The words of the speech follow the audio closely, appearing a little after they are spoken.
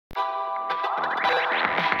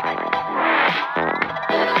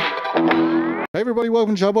everybody,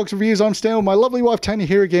 welcome to Showbox Reviews. I'm Stan with my lovely wife Tanya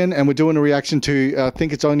here again, and we're doing a reaction to, I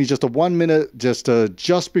think it's only just a 1 minute, just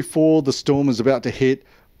before the storm is about to hit,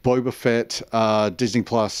 Boba Fett, Disney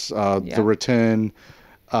Plus, The Return,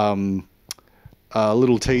 a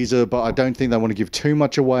little teaser, but I don't think they want to give too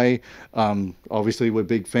much away. Obviously, we're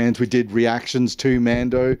big fans. We did reactions to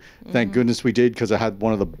Mando. Thank goodness we did, because it had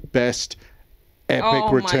one of the best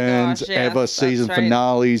epic returns ever, season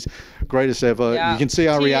finales, greatest ever. You can see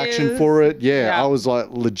our reaction for it. I was like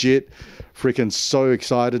legit freaking so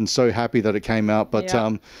excited and so happy that it came out. But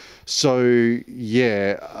so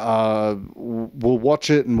yeah, we'll watch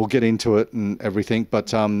it and we'll get into it and everything.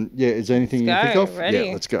 But yeah, is there anything you think of? Ready.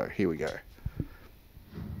 Yeah, let's go. Here we go.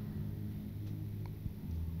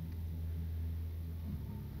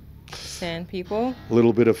 Sand people. A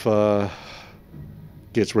little bit of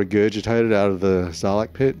gets regurgitated out of the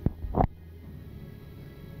Sarlacc pit.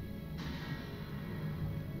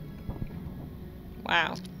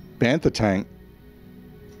 Wow. Bantha tank.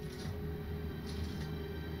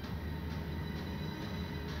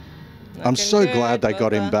 I'm so glad they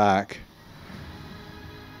got him back.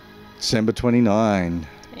 December 29.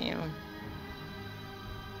 Damn.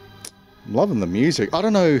 I'm loving the music. I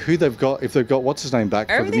don't know who they've got, if they've got what's his name back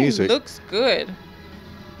for the music. Everything looks good.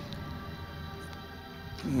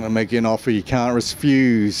 I'm gonna make you an offer you can't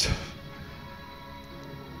refuse.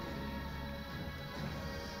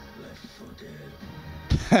 Left for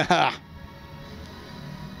dead. On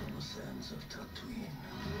the sands of Tatooine.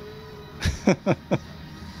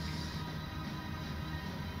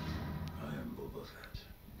 I am Boba Fett.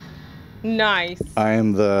 Nice. I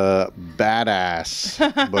am the badass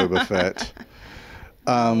Boba Fett.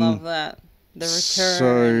 I love that. The return.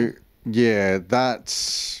 So yeah,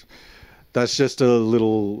 that's just a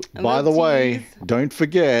little. By the way, don't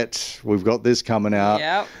forget we've got this coming out.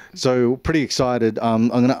 Yep. So pretty excited. I'm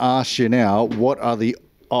going to ask you now, what are the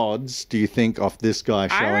odds do you think of this guy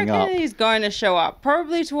showing up? I reckon he's going to show up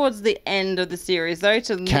probably towards the end of the series, though,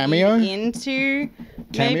 to cameo lead into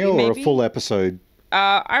cameo maybe. Or a full episode.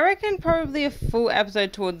 I reckon probably a full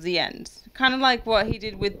episode towards the end. Kind of like what he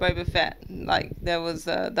did with Boba Fett. Like, there was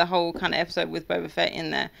the whole kind of episode with Boba Fett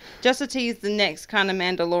in there. Just to tease the next kind of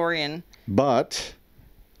Mandalorian. But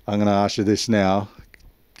I'm going to ask you this now,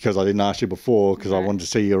 because I didn't ask you before, because I wanted to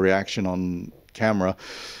see your reaction on camera.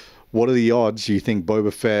 What are the odds you think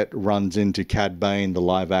Boba Fett runs into Cad Bane, the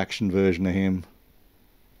live-action version of him?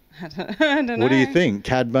 I don't know. What do you think?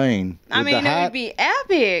 Cad Bane? I mean, it would be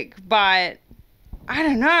epic, but I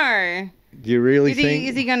don't know. Do you really think?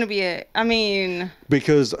 Is he going to be a... I mean...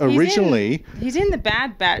 Because originally... He's in the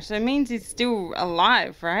Bad Batch, so it means he's still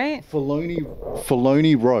alive, right?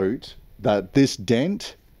 Filoni wrote that this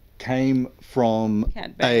dent came from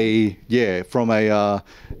they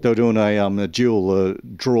were doing a duel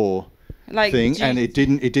draw thing, and it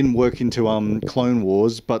didn't work into Clone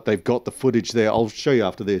Wars, but they've got the footage there. I'll show you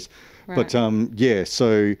after this. Right. But yeah,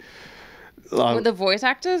 so would the voice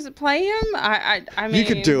actors play him? I mean, you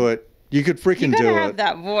could do it. You could freaking do it. Have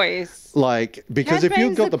that voice. Like, because if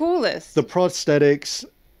you've got the prosthetics,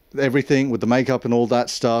 everything with the makeup and all that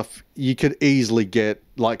stuff, you could easily get,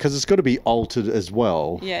 like, because it's got to be altered as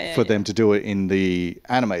well for them to do it in the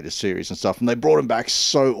animated series and stuff. And they brought him back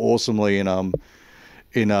so awesomely in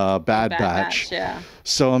Bad Batch. Yeah.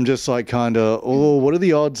 So I'm just like kind of, oh, what are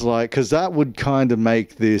the odds like? Because that would kind of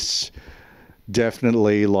make this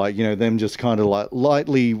definitely, like, you know, them just kind of like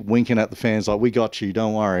lightly winking at the fans like, we got you,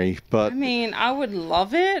 don't worry. But I mean, I would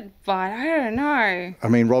love it, but I don't know. I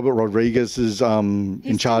mean, Robert Rodriguez is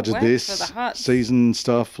in charge of this season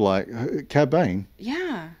stuff, like Cad Bane.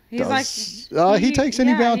 Yeah, he's like he takes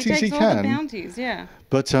any bounties he can. All the bounties, yeah.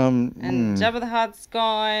 But and Jabba the Hutt's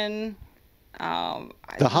gone. The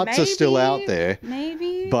Hutts are still out there,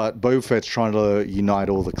 maybe. But Boba Fett's trying to unite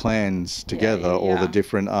all the clans together, all the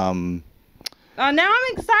different Oh, now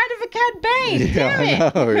I'm excited for Cad Bane.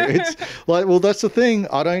 Yeah, I know. It's like, well, that's the thing.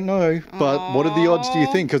 I don't know. But what are the odds, do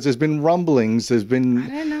you think? Because there's been rumblings. There's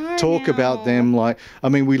been talk about them. Like, I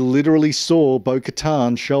mean, we literally saw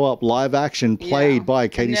Bo-Katan show up live action, played by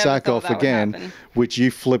Katie Sackhoff again, which you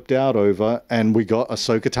flipped out over. And we got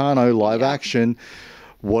Ahsoka Tano live action.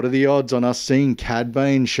 What are the odds on us seeing Cad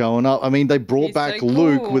Bane showing up? I mean, they brought back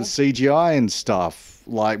Luke with CGI and stuff.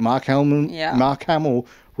 Like, Mark Hamill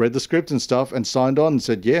read the script and stuff and signed on and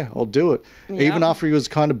said, yeah, I'll do it. Even after he was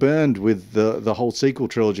kind of burned with the whole sequel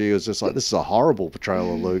trilogy, he was just like, this is a horrible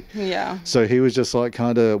portrayal of Luke. So he was just like,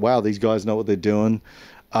 kind of, wow, these guys know what they're doing.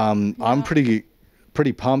 I'm pretty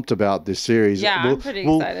pumped about this series. I'm pretty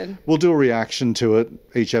excited. We'll do a reaction to it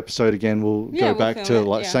each episode again. We'll go back to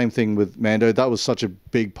like same thing with Mando. That was such a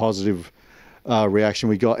big positive reaction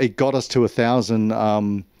we got. It got us to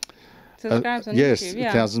 1,000. Subscribes on yes, YouTube. Yeah.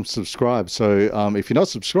 1,000 subscribed. So if you're not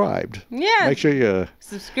subscribed, Yeah. make sure you.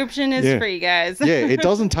 Subscription is free, guys. Yeah, it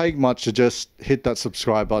doesn't take much to just hit that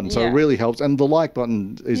subscribe button. So it really helps. And the like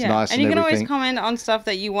button is nice. And you can always comment on stuff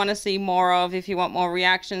that you want to see more of if you want more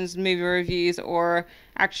reactions, movie reviews, or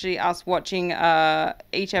actually us watching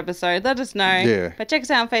each episode. Let us know. Yeah. But check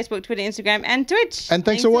us out on Facebook, Twitter, Instagram, and Twitch. And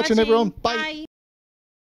thanks for watching, everyone. Bye. Bye.